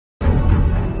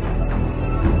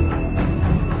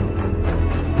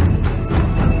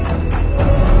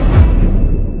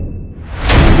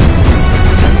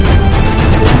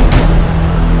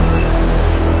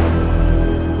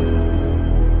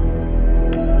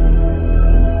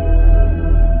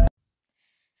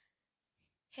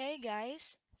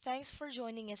guys, thanks for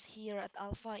joining us here at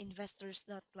Alpha Investors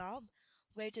Club,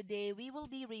 where today we will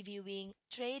be reviewing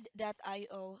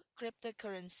Trade.io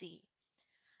cryptocurrency.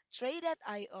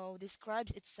 Trade.io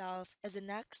describes itself as a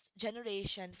next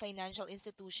generation financial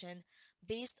institution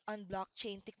based on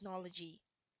blockchain technology.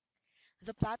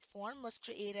 The platform was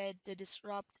created to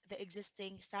disrupt the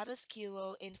existing status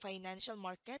quo in financial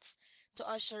markets to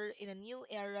usher in a new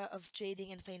era of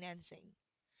trading and financing.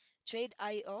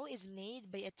 Trade.io is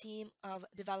made by a team of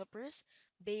developers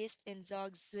based in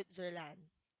Zug, Switzerland.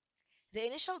 The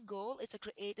initial goal is to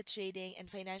create a trading and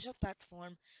financial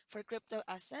platform for crypto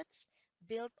assets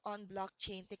built on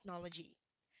blockchain technology.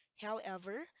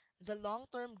 However, the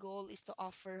long-term goal is to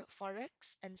offer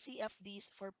forex and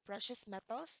CFDs for precious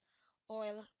metals,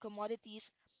 oil,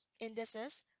 commodities,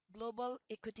 indices, global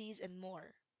equities, and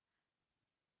more.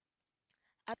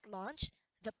 At launch,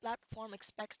 the platform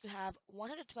expects to have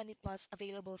 120 plus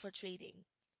available for trading.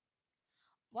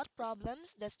 What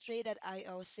problems does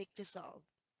Trade.io seek to solve?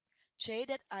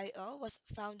 Trade.io was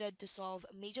founded to solve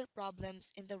major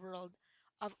problems in the world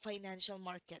of financial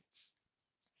markets.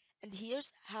 And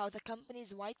here's how the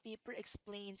company's white paper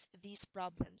explains these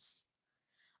problems.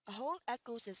 A whole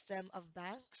ecosystem of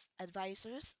banks,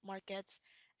 advisors, markets,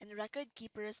 and record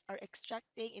keepers are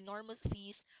extracting enormous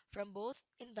fees from both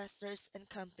investors and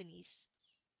companies.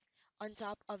 On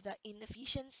top of the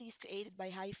inefficiencies created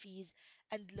by high fees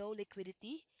and low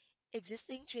liquidity,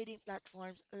 existing trading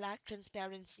platforms lack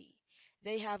transparency.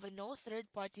 They have no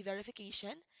third party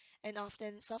verification and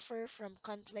often suffer from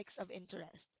conflicts of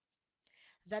interest.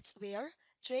 That's where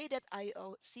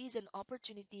Trade.io sees an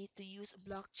opportunity to use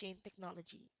blockchain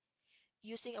technology.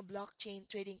 Using a blockchain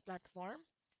trading platform,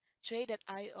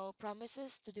 Trade.io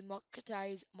promises to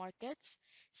democratize markets,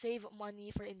 save money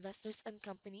for investors and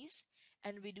companies,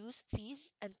 and reduce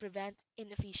fees and prevent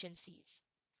inefficiencies.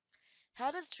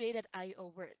 How does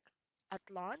Trade.io work? At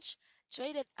launch,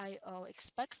 Trade.io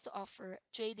expects to offer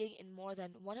trading in more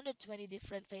than 120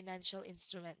 different financial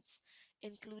instruments,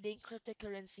 including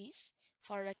cryptocurrencies,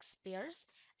 forex pairs,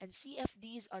 and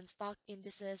CFDs on stock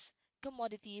indices,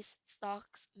 commodities,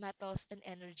 stocks, metals, and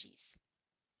energies.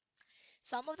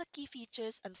 Some of the key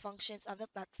features and functions of the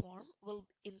platform will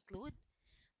include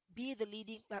be the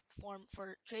leading platform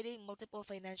for trading multiple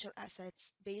financial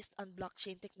assets based on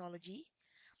blockchain technology,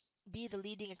 be the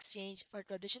leading exchange for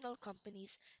traditional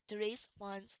companies to raise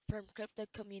funds from crypto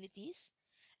communities,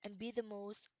 and be the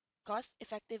most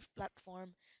cost-effective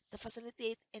platform to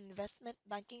facilitate investment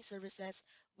banking services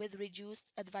with reduced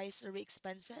advisory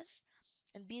expenses,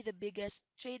 and be the biggest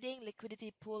trading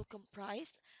liquidity pool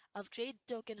comprised of trade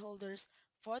token holders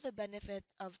for the benefit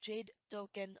of trade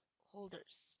token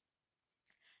holders.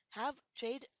 Have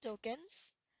trade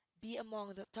tokens be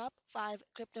among the top 5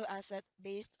 crypto asset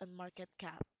based on market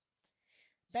cap.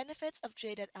 Benefits of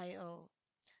Trade.io.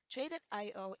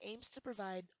 Trade.io aims to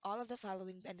provide all of the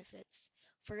following benefits.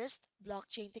 First,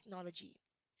 blockchain technology.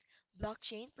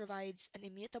 Blockchain provides an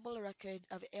immutable record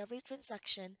of every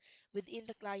transaction within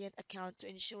the client account to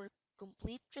ensure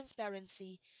complete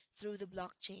transparency through the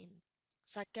blockchain.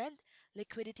 Second,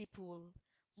 liquidity pool.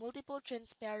 Multiple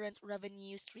transparent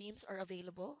revenue streams are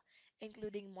available,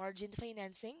 including margin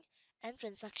financing and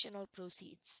transactional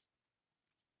proceeds.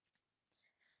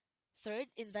 Third,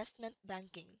 investment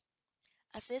banking.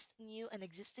 Assist new and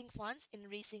existing funds in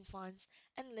raising funds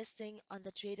and listing on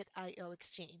the Trade.io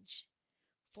exchange.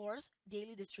 Fourth,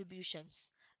 daily distributions.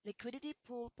 Liquidity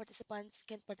pool participants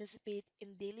can participate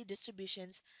in daily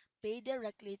distributions paid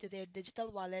directly to their digital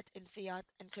wallet in fiat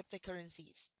and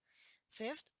cryptocurrencies.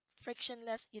 Fifth,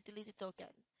 frictionless utility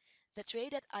token. The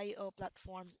Trade.io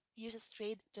platform uses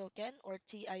Trade Token or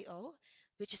TIO,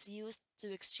 which is used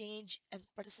to exchange and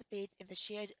participate in the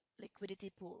shared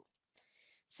liquidity pool.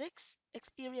 6.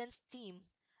 Experienced team.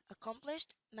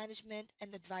 Accomplished management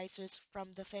and advisors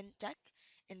from the fintech,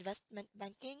 investment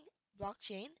banking,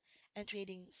 blockchain, and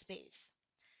trading space.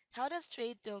 How does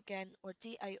Trade Token or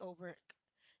TIO work?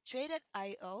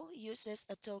 Trade.io uses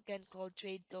a token called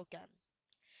Trade Token.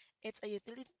 It's a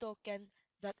utility token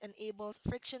that enables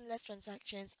frictionless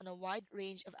transactions on a wide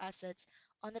range of assets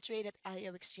on the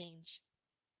Trade.io exchange.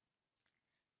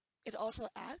 It also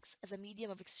acts as a medium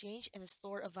of exchange and a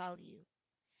store of value.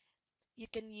 You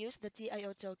can use the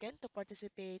TIO token to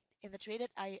participate in the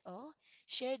Trade.io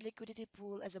shared liquidity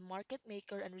pool as a market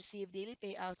maker and receive daily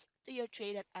payouts to your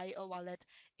Trade.io wallet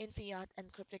in fiat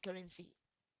and cryptocurrency.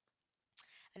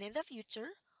 And in the future,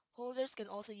 holders can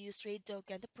also use Trade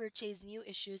Token to purchase new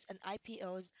issues and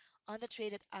IPOs on the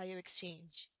Trade.io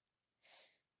exchange.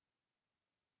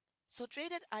 So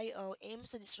Trade.io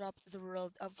aims to disrupt the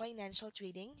world of financial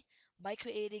trading by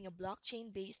creating a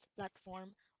blockchain-based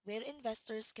platform where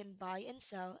investors can buy and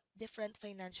sell different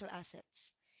financial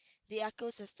assets. The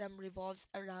ecosystem revolves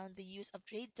around the use of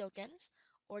trade tokens,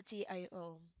 or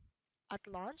TIO. At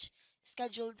launch,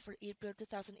 scheduled for April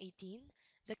 2018,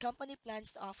 the company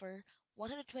plans to offer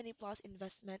 120 plus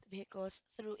investment vehicles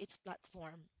through its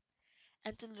platform.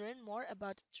 And to learn more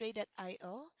about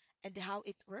Trade.io and how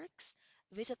it works,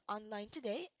 visit online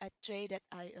today at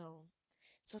Trade.io.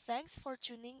 So thanks for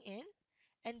tuning in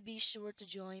and be sure to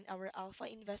join our Alpha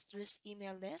Investors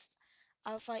email list,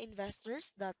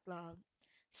 alphainvestors.club.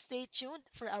 Stay tuned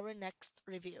for our next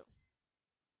review.